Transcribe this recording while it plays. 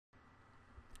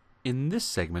In this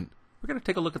segment, we're going to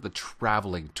take a look at the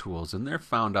traveling tools, and they're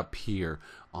found up here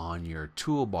on your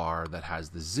toolbar that has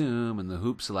the zoom and the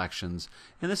hoop selections,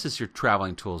 and this is your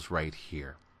traveling tools right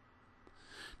here.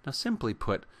 Now, simply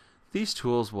put, these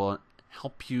tools will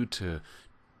help you to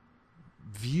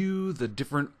view the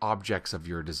different objects of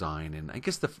your design, and I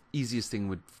guess the easiest thing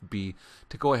would be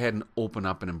to go ahead and open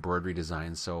up an embroidery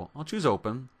design. So I'll choose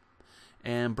open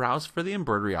and browse for the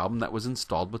embroidery album that was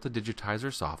installed with the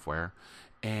Digitizer software,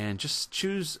 and just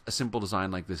choose a simple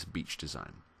design like this beach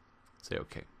design. Say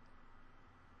OK.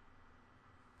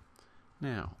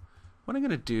 Now, what I'm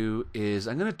going to do is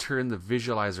I'm going to turn the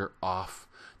visualizer off.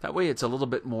 That way it's a little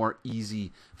bit more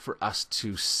easy for us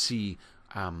to see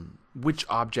which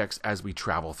objects as we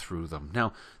travel through them.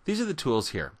 Now, these are the tools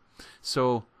here.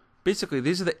 So basically,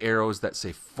 these are the arrows that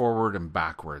say forward and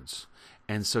backwards.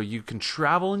 And so you can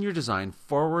travel in your design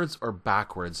forwards or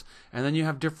backwards, and then you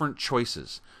have different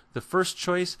choices. The first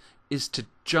choice is to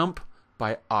jump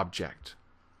by object.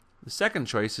 The second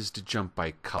choice is to jump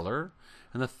by color.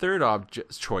 And the third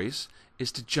choice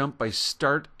is to jump by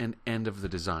start and end of the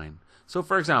design. So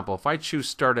for example, if I choose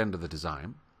start end of the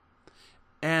design,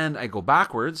 and I go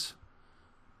backwards,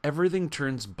 everything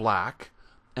turns black,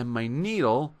 and my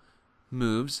needle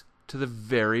moves to the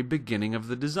very beginning of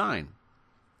the design.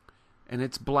 And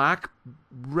it's black,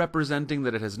 representing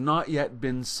that it has not yet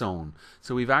been sewn.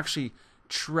 So we've actually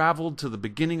traveled to the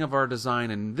beginning of our design,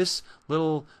 and this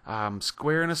little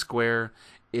square in a square,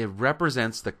 it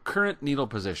represents the current needle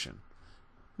position.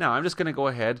 Now I'm just going to go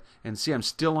ahead and see I'm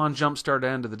still on jump start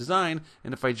end of the design,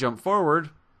 and if I jump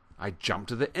forward, I jump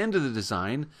to the end of the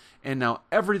design, and now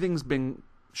everything's been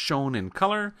shown in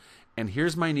color, and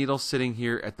here's my needle sitting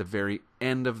here at the very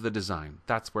end of the design.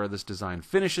 That's where this design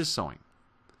finishes sewing.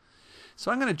 So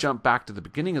I'm going to jump back to the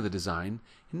beginning of the design,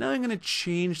 and now I'm going to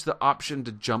change the option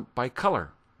to jump by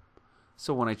color.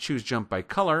 So when I choose jump by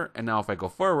color, and now if I go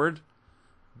forward,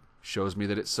 shows me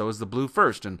that it sews the blue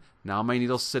first, and now my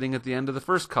needle's sitting at the end of the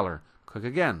first color. Click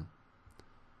again.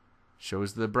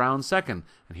 Shows the brown second,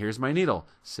 and here's my needle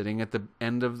sitting at the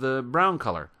end of the brown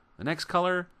color. The next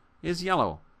color is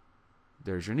yellow.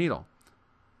 There's your needle.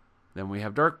 Then we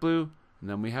have dark blue, and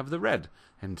then we have the red.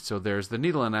 And so there's the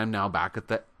needle, and I'm now back at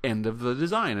the end of the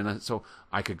design. And so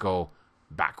I could go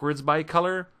backwards by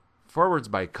color, forwards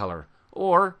by color,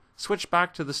 or switch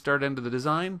back to the start end of the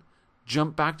design,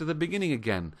 jump back to the beginning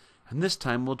again, and this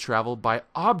time we'll travel by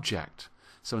object.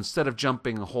 So instead of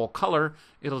jumping a whole color,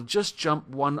 it'll just jump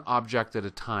one object at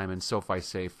a time. And so if I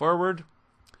say forward,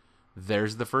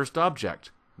 there's the first object,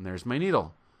 and there's my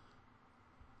needle.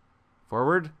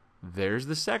 Forward, there's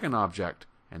the second object,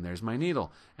 and there's my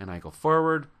needle. And I go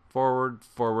forward, forward,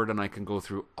 forward, and I can go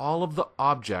through all of the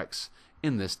objects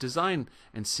in this design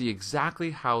and see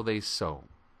exactly how they sew.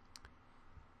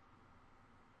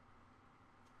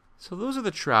 So those are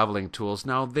the traveling tools.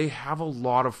 Now they have a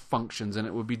lot of functions, and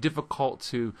it would be difficult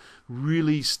to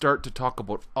really start to talk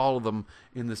about all of them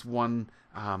in this one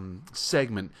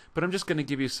segment, but I'm just going to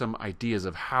give you some ideas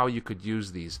of how you could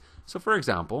use these. So for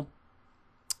example,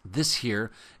 this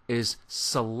here is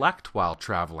select while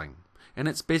traveling, and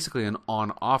it's basically an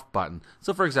on-off button.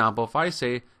 So for example, if I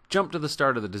say jump to the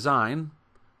start of the design,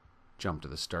 jump to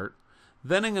the start,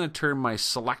 then I'm going to turn my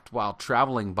select while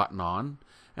traveling button on,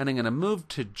 and I'm going to move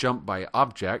to jump by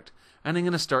object, and I'm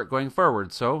going to start going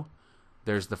forward. So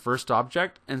there's the first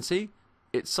object, and see,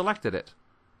 it selected it.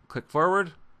 Click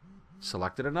forward,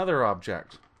 selected another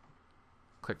object.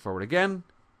 Click forward again,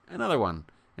 another one.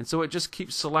 And so it just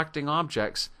keeps selecting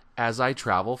objects as I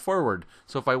travel forward.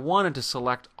 So if I wanted to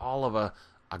select all of a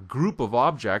group of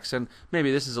objects, and maybe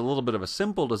this is a little bit of a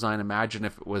simple design, imagine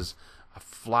if it was a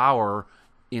flower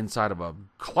inside of a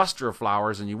cluster of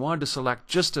flowers, and you wanted to select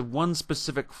just one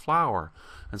specific flower.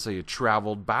 And so you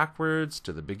traveled backwards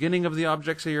to the beginning of the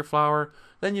objects of your flower,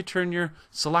 then you turn your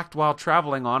select while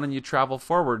traveling on, and you travel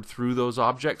forward through those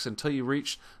objects until you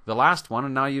reach the last one,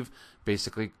 and now you've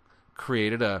basically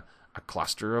created a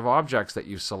cluster of objects that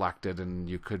you've selected, and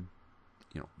you could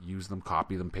use them,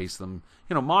 copy them, paste them,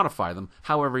 modify them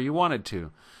however you wanted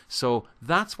to. So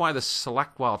that's why the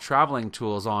select while traveling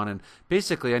tool is on, and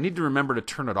basically I need to remember to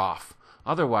turn it off.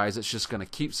 Otherwise it's just going to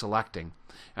keep selecting.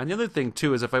 And the other thing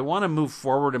too is if I want to move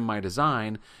forward in my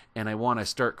design and I want to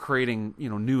start creating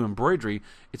new embroidery,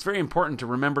 it's very important to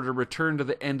remember to return to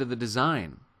the end of the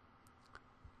design.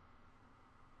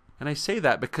 And I say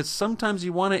that because sometimes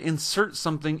you want to insert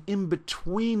something in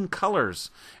between colors,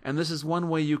 and this is one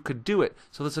way you could do it.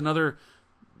 So that's another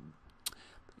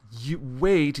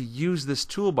way to use this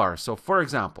toolbar. So for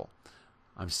example,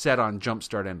 I'm set on jump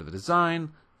start end of the design.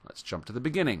 Let's jump to the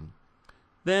beginning.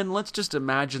 Then let's just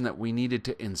imagine that we needed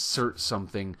to insert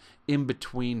something in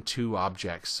between two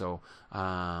objects. So,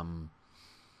 I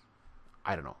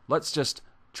don't know. Let's just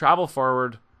travel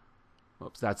forward.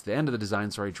 Oops, that's the end of the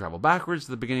design. Sorry, travel backwards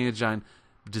to the beginning of the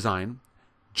design.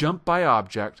 Jump by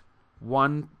object,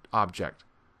 one object.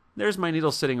 There's my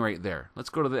needle sitting right there. Let's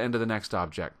go to the end of the next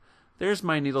object. There's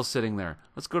my needle sitting there.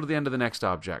 Let's go to the end of the next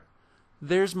object.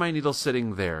 There's my needle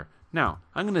sitting there. Now,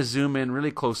 I'm going to zoom in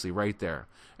really closely right there.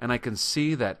 And I can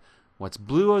see that what's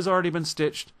blue has already been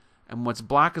stitched, and what's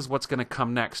black is what's going to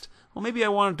come next. Well, maybe I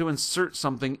wanted to insert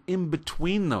something in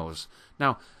between those.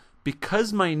 Now,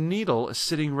 because my needle is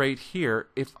sitting right here,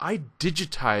 if I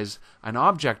digitize an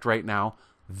object right now,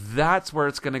 that's where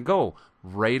it's going to go,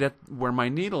 right at where my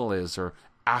needle is, or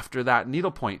after that needle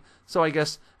point. So I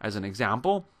guess, as an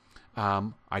example,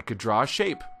 I could draw a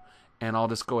shape, and I'll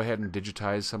just go ahead and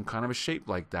digitize some kind of a shape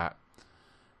like that.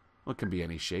 Well, it can be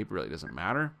any shape, really doesn't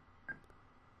matter.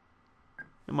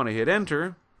 And when I hit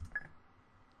enter,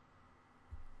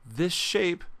 this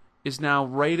shape is now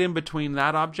right in between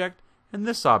that object and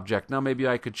this object. Now maybe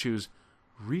I could choose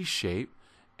reshape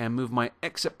and move my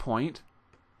exit point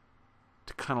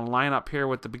to kind of line up here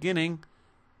with the beginning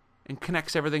and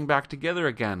connects everything back together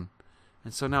again.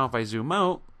 And so now if I zoom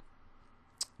out,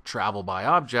 travel by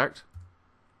object.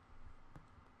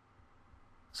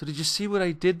 So did you see what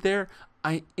I did there?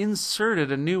 I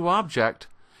inserted a new object,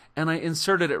 and I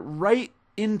inserted it right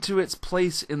into its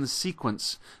place in the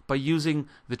sequence by using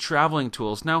the traveling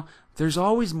tools. Now, there's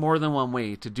always more than one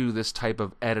way to do this type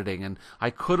of editing, and I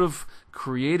could have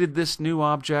created this new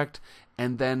object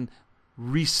and then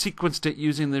resequenced it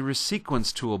using the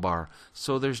resequence toolbar.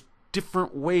 So there's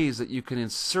different ways that you can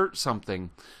insert something.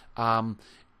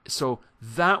 So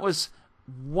that was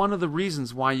one of the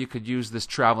reasons why you could use this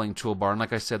traveling toolbar. And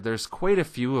like I said, there's quite a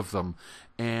few of them,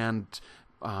 and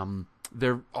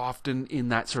they're often in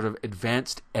that sort of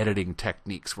advanced editing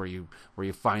techniques where you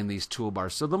find these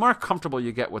toolbars. So the more comfortable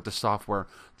you get with the software,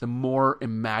 the more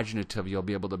imaginative you'll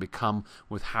be able to become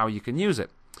with how you can use it.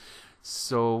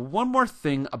 So one more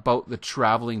thing about the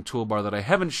traveling toolbar that I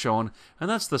haven't shown, and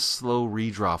that's the slow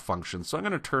redraw function. So I'm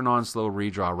going to turn on slow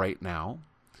redraw right now.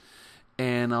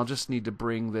 And I'll just need to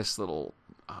bring this little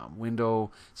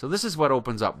window. So this is what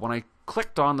opens up. When I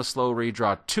clicked on the slow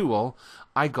redraw tool,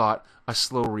 I got a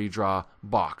slow redraw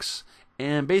box.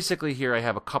 And basically here I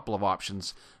have a couple of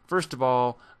options. First of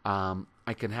all,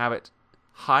 I can have it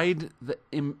hide the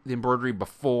embroidery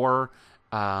before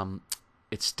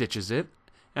it stitches it.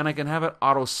 And I can have it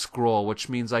auto scroll, which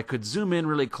means I could zoom in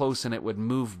really close and it would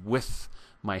move with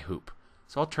my hoop.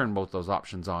 So I'll turn both those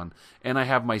options on. And I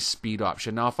have my speed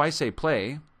option. Now if I say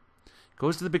play, it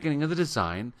goes to the beginning of the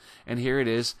design, and here it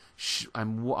is.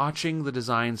 I'm watching the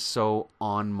design sew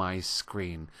on my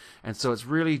screen. And so it's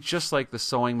really just like the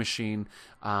sewing machine,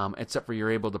 except for you're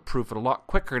able to proof it a lot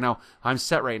quicker. Now I'm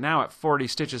set right now at 40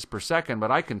 stitches per second,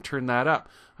 but I can turn that up.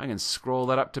 I can scroll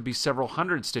that up to be several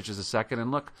hundred stitches a second,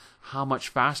 and look how much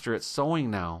faster it's sewing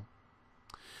now.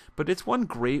 But it's one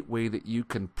great way that you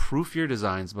can proof your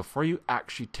designs before you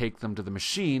actually take them to the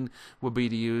machine would be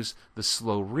to use the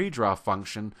slow redraw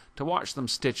function to watch them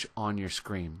stitch on your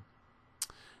screen.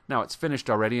 Now it's finished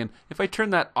already, and if I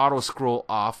turn that auto scroll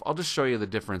off, I'll just show you the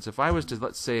difference. If I was to,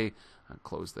 let's say, I'll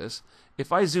close this.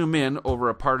 If I zoom in over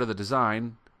a part of the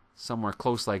design, somewhere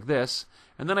close like this,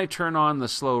 and then I turn on the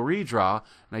slow redraw,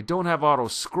 and I don't have auto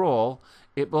scroll,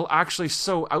 it will actually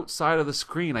sew outside of the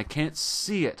screen. I can't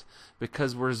see it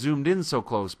because we're zoomed in so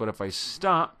close. But if I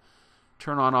stop,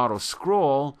 turn on auto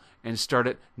scroll, and start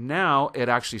it, now it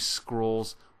actually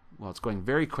scrolls. Well, it's going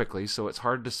very quickly, so it's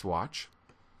hard to swatch.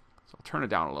 So I'll turn it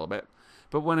down a little bit.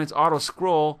 But when it's auto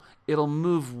scroll, it'll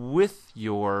move with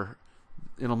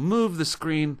it'll move the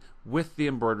screen with the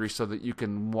embroidery so that you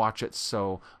can watch it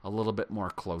sew a little bit more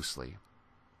closely.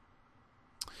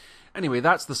 Anyway,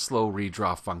 that's the slow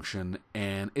redraw function,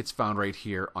 and it's found right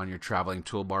here on your traveling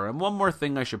toolbar. And one more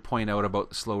thing I should point out about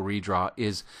the slow redraw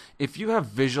is if you have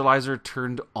visualizer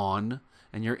turned on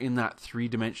and you're in that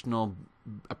three-dimensional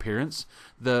appearance,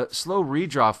 the slow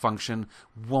redraw function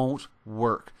won't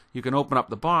work. You can open up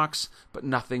the box, but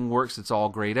nothing works. It's all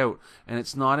grayed out. And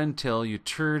it's not until you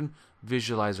turn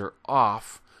visualizer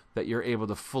off that you're able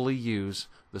to fully use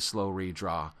the slow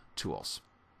redraw tools.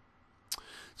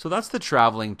 So that's the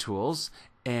traveling tools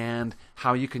and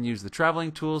how you can use the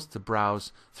traveling tools to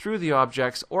browse through the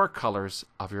objects or colors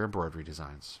of your embroidery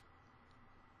designs.